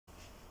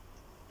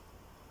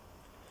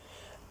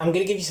I'm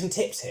going to give you some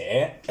tips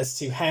here as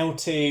to how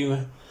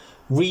to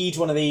read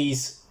one of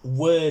these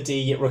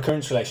wordy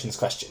recurrence relations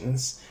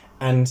questions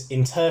and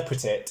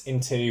interpret it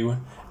into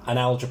an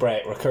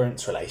algebraic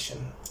recurrence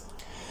relation.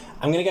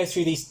 I'm going to go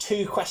through these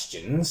two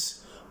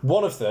questions.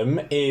 One of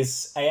them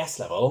is AS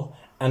level,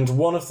 and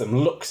one of them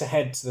looks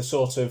ahead to the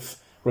sort of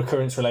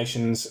recurrence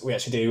relations we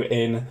actually do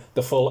in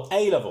the full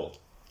A level.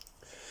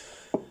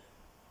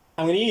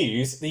 I'm going to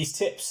use these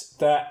tips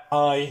that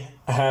I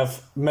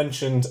have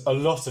mentioned a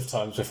lot of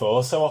times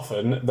before, so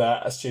often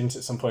that a student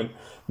at some point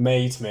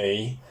made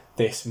me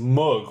this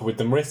mug with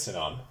them written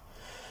on.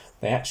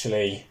 They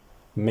actually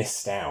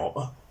missed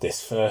out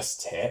this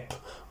first tip,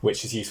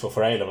 which is useful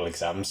for A-level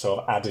exams, so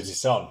I've added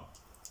it on.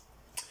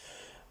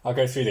 I'll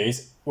go through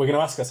these. We're going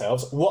to ask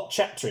ourselves, what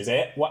chapter is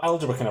it? What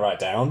algebra can I write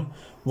down?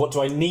 What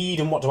do I need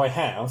and what do I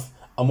have?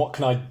 And what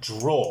can I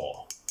draw?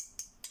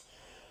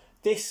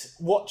 This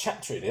what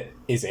chapter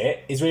is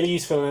really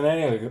useful in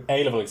an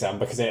A-level exam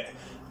because it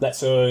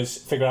lets us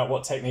figure out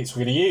what techniques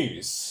we're going to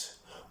use.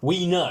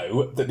 We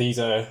know that these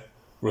are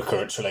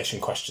recurrence relation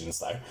questions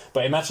though,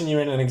 but imagine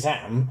you're in an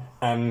exam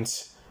and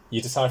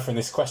you're deciphering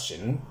this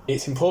question.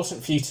 It's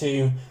important for you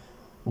to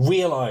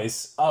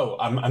realise, oh,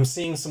 I'm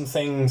seeing some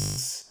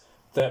things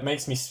that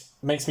makes me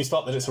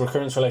spot that it's a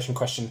recurrence relation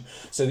question,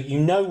 so that you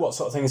know what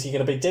sort of things you're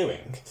going to be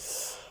doing.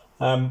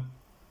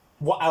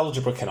 What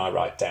algebra can I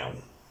write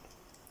down?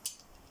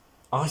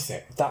 I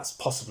think that's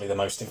possibly the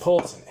most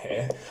important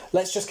here.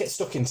 Let's just get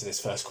stuck into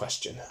this first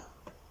question.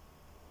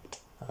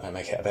 I'm going to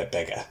make it a bit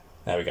bigger.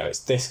 There we go, it's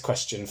this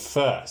question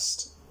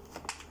first.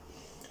 A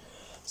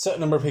certain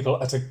number of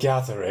people at a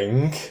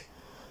gathering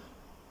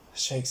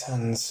shakes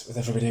hands with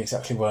everybody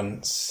exactly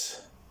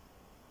once.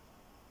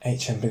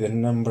 HM be the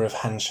number of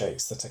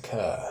handshakes that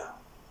occur.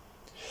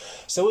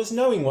 So as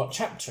knowing what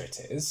chapter it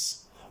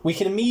is, we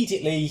can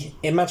immediately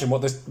imagine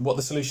what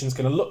the solution is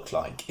going to look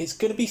like. It's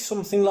going to be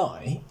something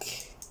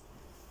like,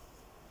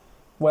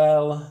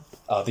 well,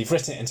 they've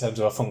written it in terms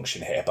of a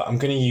function here, but I'm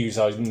going to use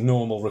our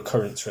normal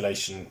recurrence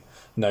relation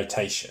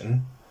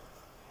notation.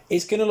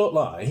 It's going to look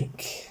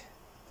like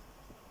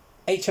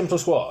HN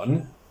plus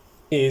 1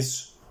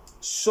 is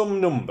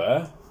some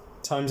number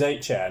times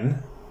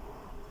HN,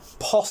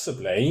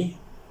 possibly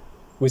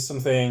with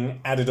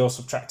something added or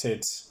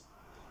subtracted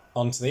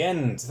onto the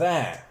end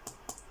there.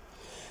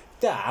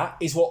 That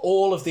is what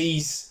all of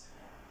these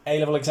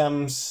A-level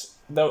exams,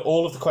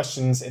 all of the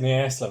questions in the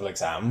AS level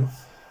exam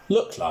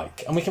look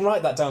like. And we can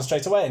write that down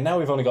straight away. And now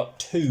we've only got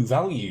two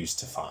values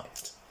to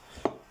find.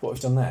 What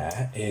we've done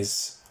there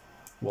is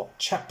what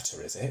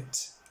chapter is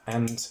it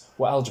and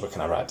what algebra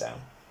can I write down.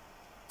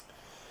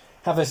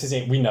 Have this as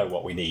it, we know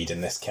what we need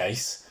in this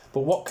case,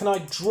 but what can I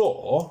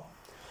draw?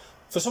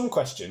 For some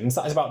questions,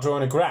 that is about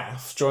drawing a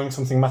graph, drawing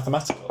something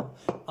mathematical.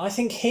 I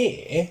think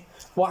here,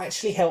 what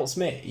actually helps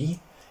me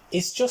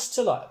is just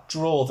to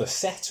draw the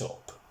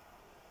setup.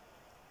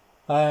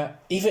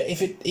 Even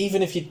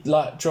if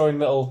you're drawing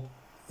little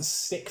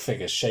stick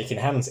figures shaking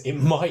hands, it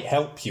might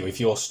help you if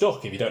you're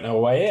stuck, if you don't know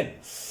a way in.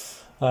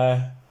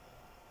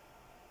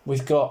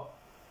 We've got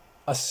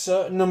a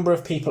certain number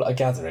of people at a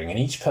gathering, and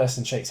each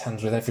person shakes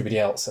hands with everybody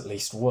else at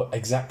least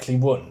exactly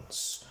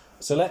once.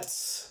 So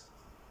let's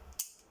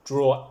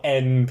draw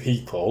n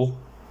people.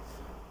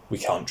 We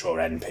can't draw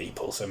n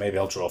people, so maybe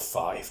I'll draw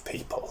 5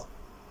 people.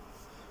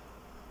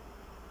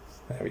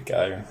 There we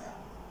go.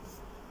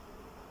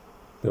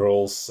 They're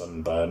all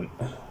sunburnt.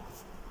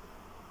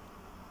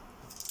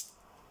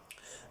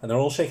 And they're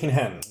all shaking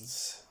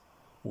hands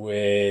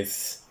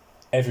with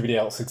everybody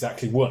else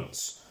exactly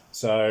once.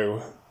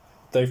 So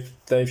they've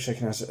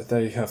shaken hands.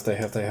 They have.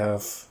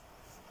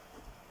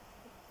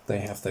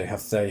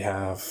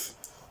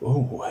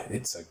 Oh,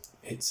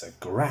 it's a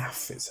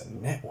graph. It's a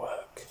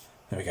network.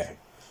 There we go.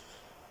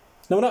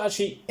 No, we're not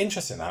actually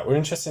interested in that. We're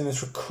interested in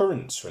this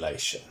recurrence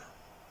relation.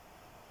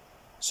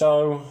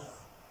 So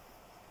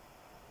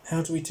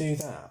how do we do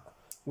that?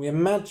 We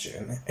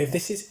imagine if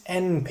this is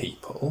n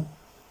people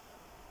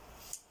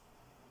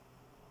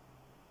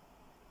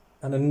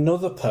and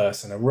another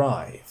person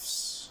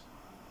arrives,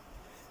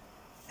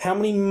 how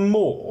many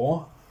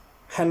more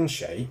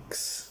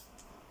handshakes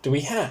do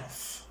we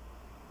have?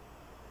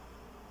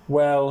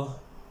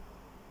 Well,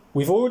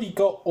 we've already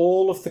got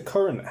all of the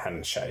current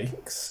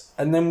handshakes,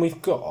 and then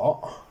we've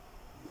got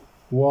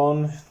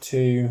 1,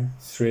 2,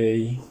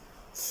 3,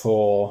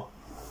 4,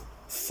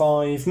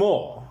 5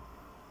 more.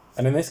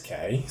 And in this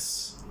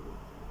case,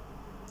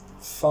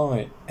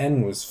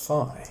 n was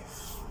 5.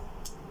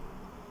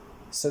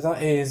 So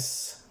that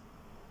is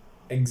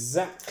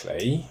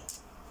exactly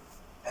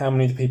how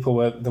many people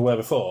there were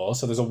before.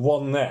 So there's a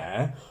 1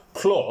 there,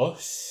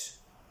 plus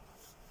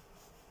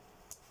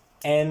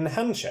n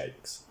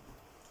handshakes.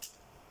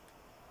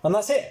 And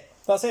that's it.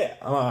 That's it.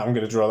 I'm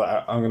going to draw that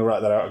out. I'm going to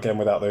write that out again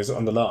without those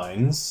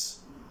underlines.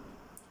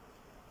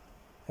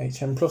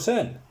 HN plus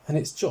n. And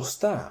it's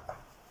just that.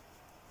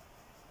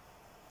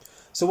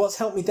 So what's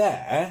helped me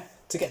there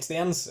to get to the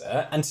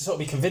answer and to sort of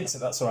be convinced that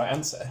that's the right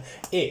answer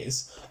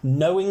is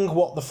knowing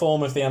what the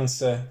form of the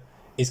answer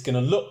is going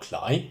to look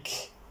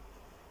like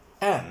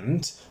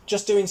and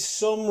just doing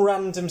some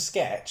random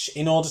sketch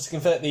in order to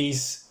convert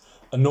these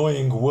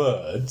annoying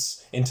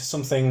words into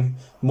something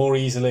more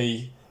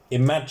easily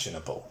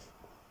imaginable.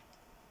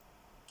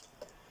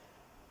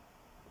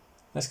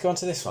 Let's go on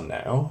to this one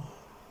now.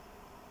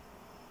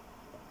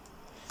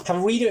 Have a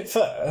read of it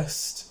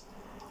first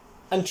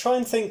and try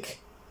and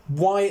think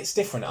why it's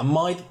different and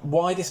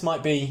why this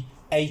might be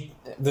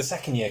the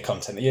second year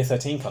content, the year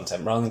 13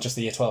 content, rather than just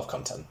the year 12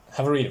 content.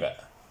 Have a read of it.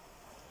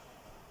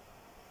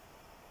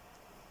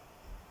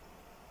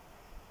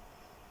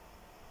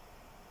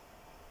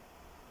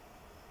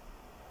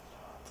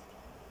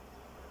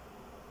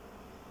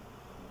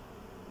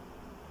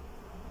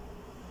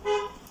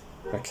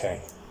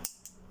 Okay.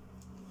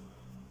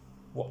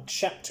 What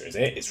chapter is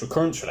it? It's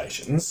recurrence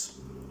relations.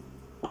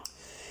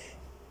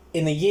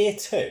 In the year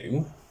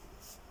 2,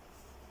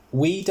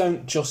 we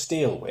don't just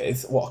deal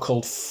with what are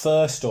called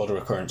first order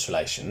recurrence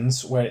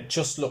relations, where it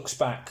just looks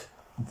back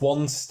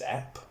one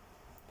step.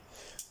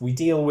 We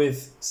deal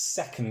with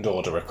second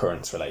order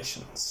recurrence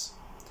relations,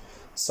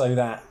 so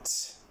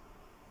that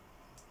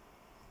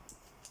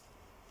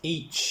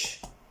each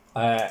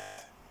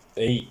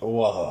each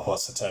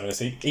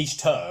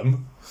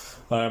term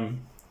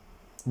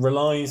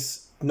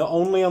relies not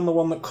only on the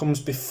one that comes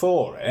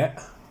before it,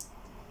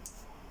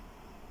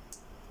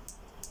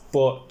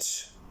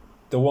 but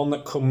the one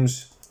that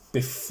comes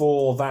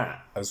before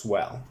that as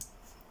well.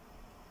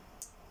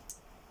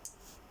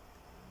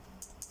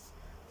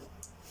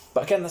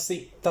 But again,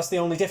 that's the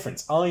only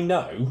difference. I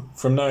know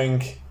from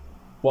knowing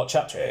what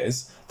chapter it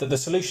is that the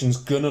solution's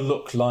gonna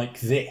look like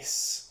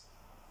this.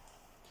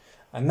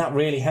 And that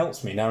really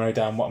helps me narrow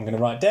down what I'm gonna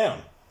write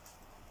down.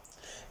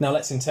 Now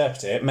let's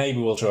interpret it. Maybe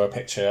we'll draw a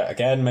picture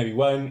again, maybe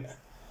won't.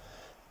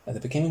 At the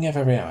beginning of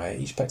every hour,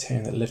 each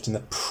bacterium that lived in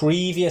the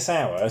previous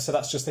hour, so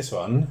that's just this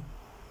one,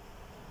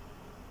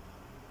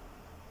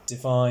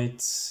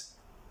 divides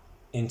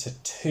into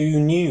 2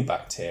 new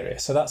bacteria.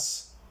 So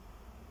that's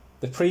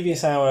the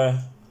previous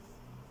hour,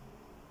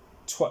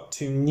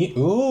 2 new.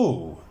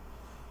 Ooh!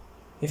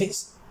 If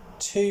it's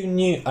 2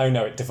 new. Oh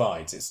no, it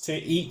divides. It's 2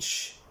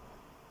 each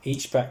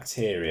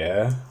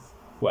bacteria,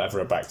 whatever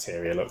a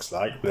bacteria looks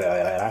like, blah,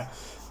 blah, blah,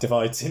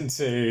 divides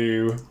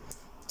into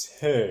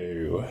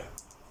 2.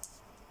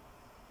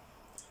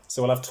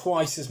 So we'll have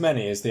twice as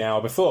many as the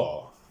hour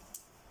before.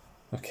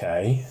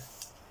 Okay.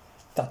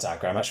 That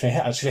diagram actually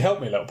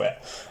helped me a little bit.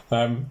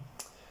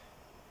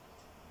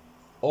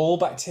 All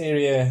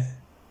bacteria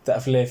that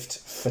have lived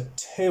for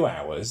 2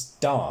 hours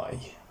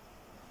die.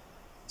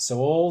 So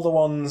all the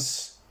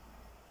ones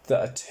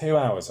that are 2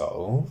 hours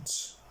old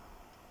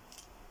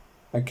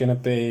are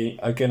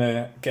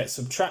gonna get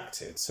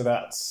subtracted. So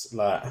that's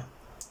like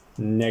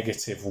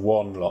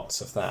 -1 lots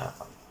of that.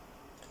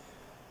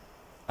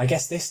 I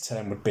guess this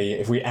term would be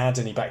if we add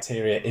any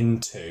bacteria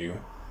into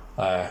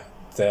the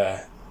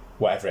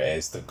whatever it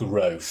is, the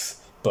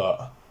growth,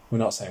 but we're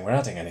not saying we're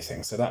adding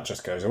anything, so that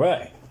just goes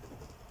away.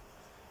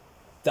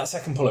 That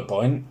second bullet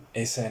point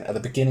is saying at the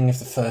beginning of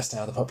the first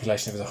hour the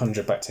population was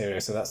 100 bacteria,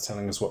 so that's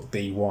telling us what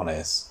B1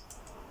 is.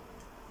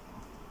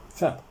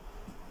 Fab.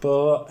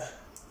 But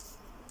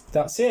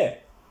that's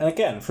it. And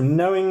again, from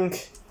knowing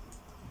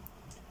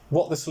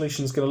what the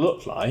solution's going to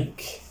look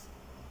like,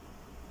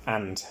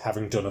 and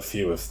having done a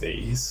few of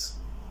these,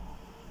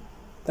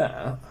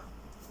 that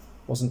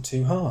wasn't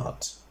too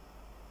hard.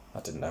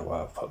 I didn't know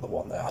where I put the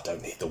 1 there. I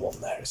don't need the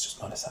 1 there, it's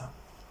just minus out.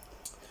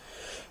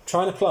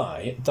 Try and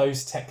apply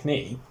those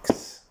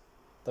techniques,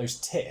 those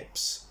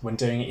tips, when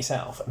doing it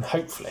yourself, and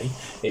hopefully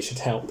it should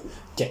help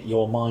get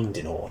your mind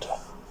in order.